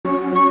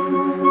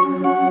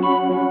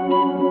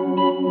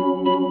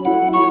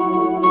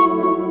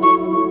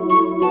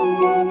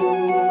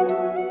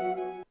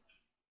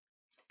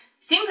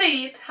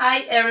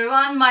Hi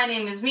everyone, my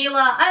name is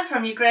Mila, I'm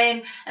from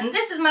Ukraine, and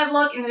this is my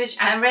vlog in which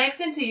I'm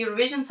reacting to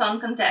Eurovision Song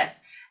Contest.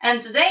 And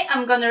today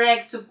I'm gonna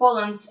react to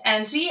Poland's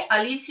entry,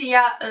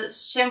 Alicja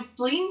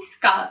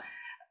Szemplińska,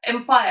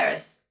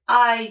 Empires.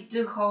 I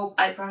do hope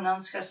I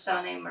pronounce her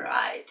surname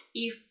right.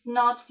 If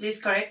not,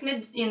 please correct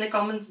me in the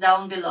comments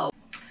down below.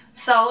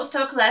 So,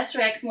 talk less,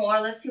 react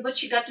more, let's see what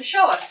she got to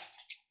show us.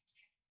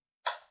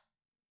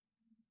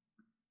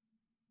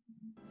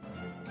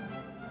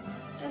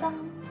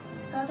 Ta-dam,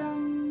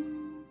 ta-dam.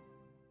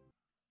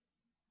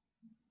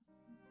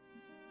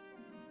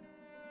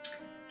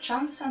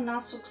 Szansa na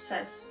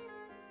sukces.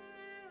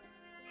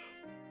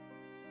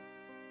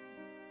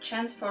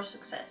 Chance for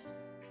success.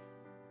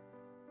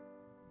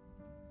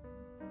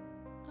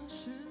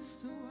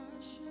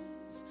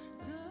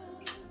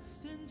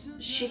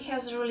 She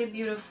has a really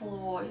beautiful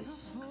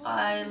voice.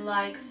 I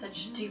like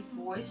such deep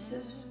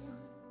voices.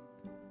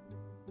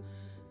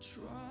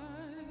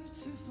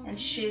 And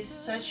she's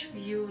such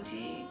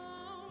beauty.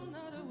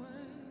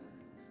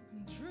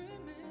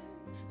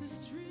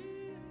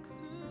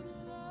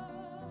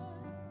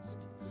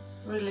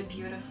 Really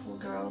beautiful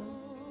girl.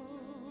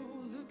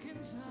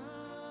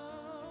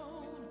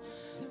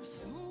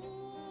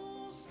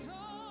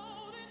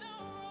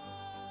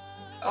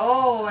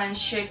 Oh, and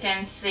she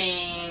can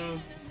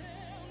sing.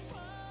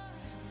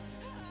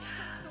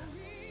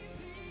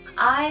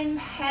 I'm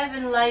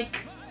having like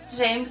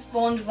James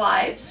Bond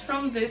vibes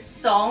from this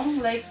song,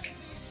 like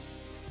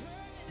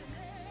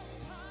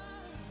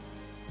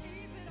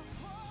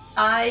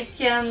I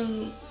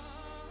can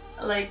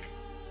like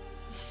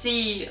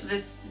see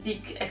this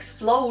big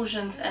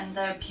explosions and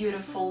their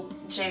beautiful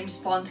James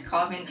Bond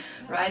coming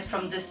right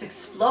from this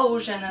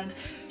explosion, and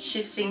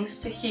she sings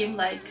to him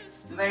like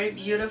very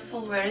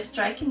beautiful, very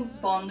striking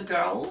Bond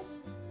girl.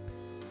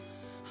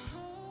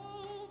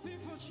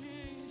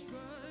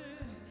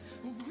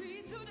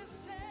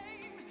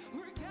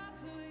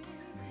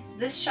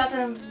 This shot in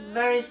a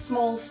very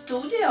small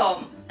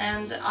studio,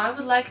 and I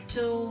would like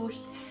to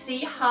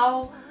see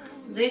how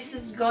this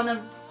is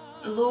gonna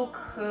look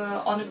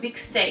on a big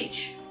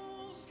stage.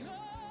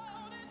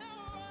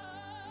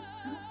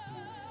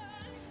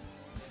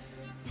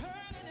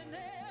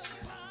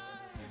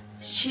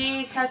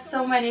 She has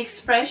so many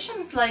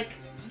expressions, like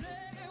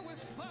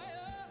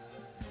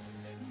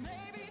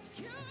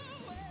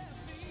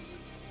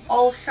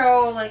all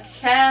her like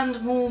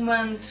hand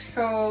movement,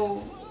 her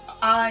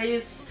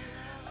eyes.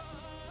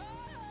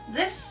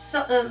 This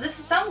is a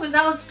song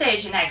without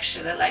staging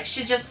actually, like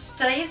she just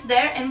stays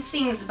there and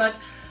sings, but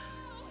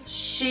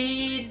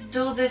she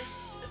do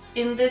this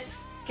in this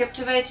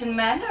captivating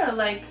manner,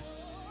 like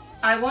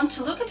I want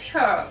to look at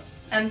her,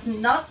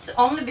 and not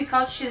only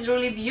because she's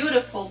really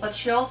beautiful, but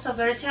she also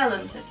very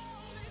talented.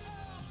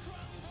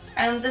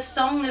 And the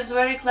song is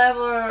very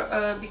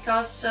clever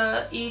because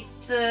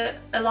it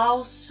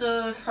allows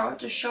her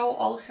to show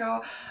all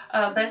her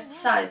best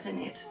sides in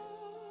it.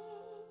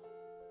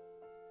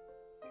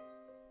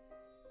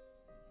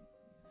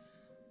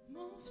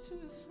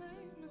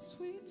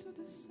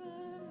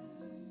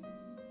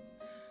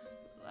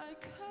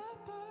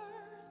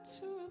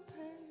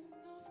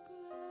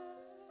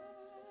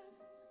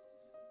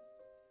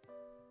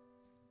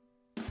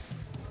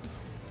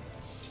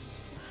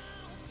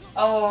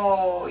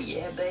 Oh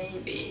yeah,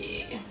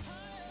 baby.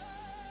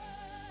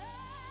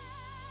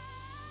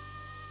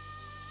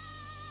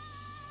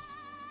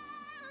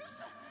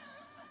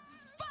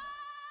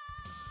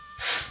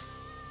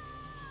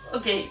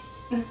 Okay,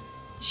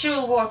 she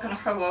will work on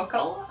her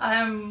vocal,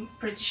 I'm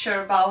pretty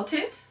sure about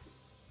it.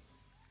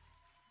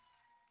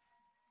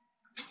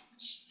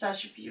 She's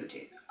such a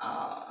beauty.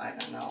 I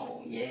don't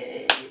know,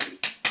 yay.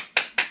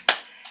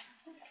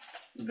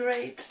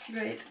 Great,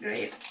 great,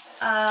 great.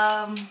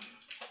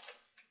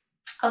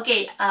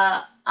 Okay,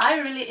 I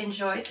really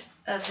enjoyed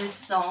this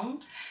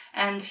song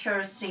and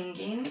her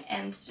singing,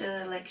 and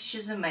like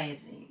she's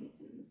amazing.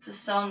 The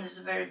song is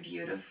very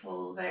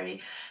beautiful, very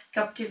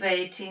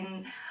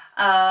captivating.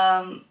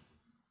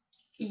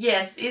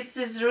 Yes, it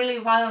is really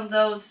one of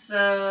those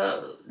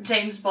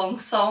James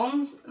Bond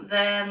songs.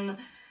 Then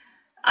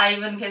I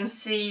even can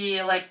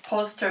see like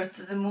poster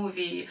to the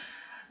movie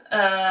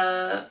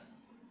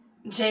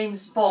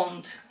James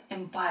Bond,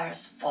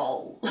 Empires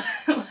Fall.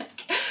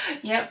 Like,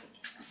 yep.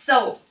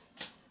 So,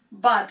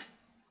 but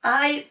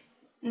I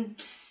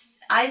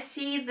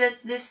see that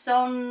this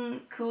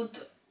song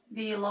could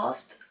be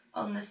lost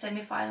on the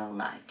semi-final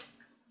night.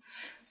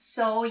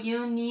 So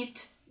you need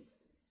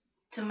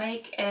to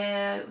make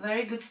a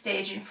very good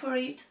staging for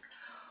it.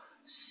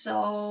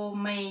 So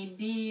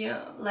maybe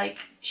like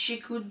she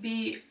could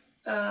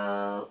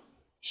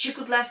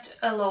left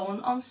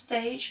alone on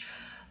stage,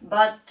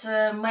 but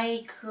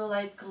make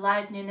like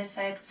lightning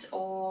effects,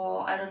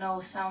 or I don't know,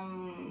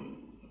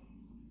 some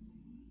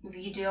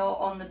video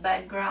on the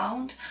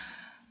background,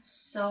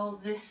 so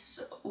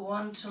this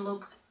won't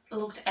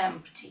looked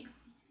empty,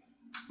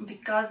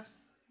 because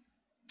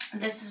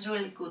this is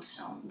really good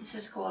song, this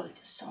is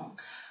quality song.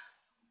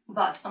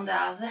 But on the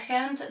other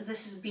hand,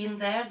 this has been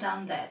there,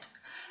 done that,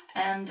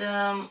 and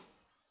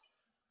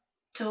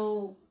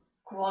to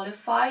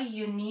qualify,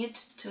 you need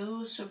to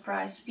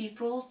surprise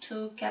people to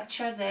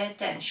capture their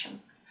attention.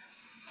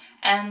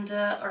 And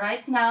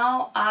right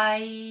now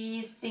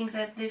I think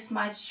that this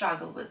might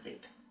struggle with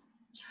it.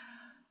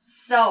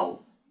 So,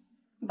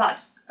 but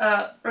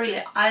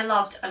really, I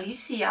loved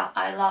Alicia,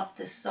 I loved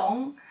the song,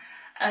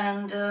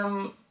 and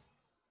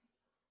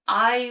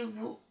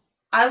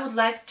I would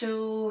like to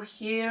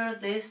hear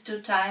this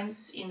 2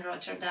 times in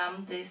Rotterdam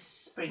this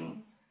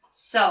spring.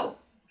 So,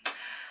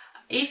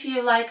 if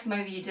you like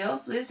my video,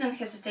 please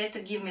don't hesitate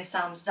to give me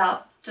thumbs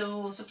up,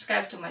 to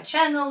subscribe to my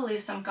channel,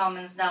 leave some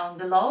comments down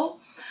below.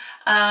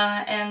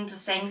 And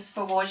thanks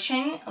for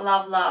watching.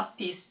 Love, love,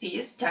 peace,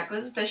 peace.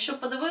 Дякую за те, що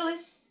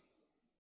подивились.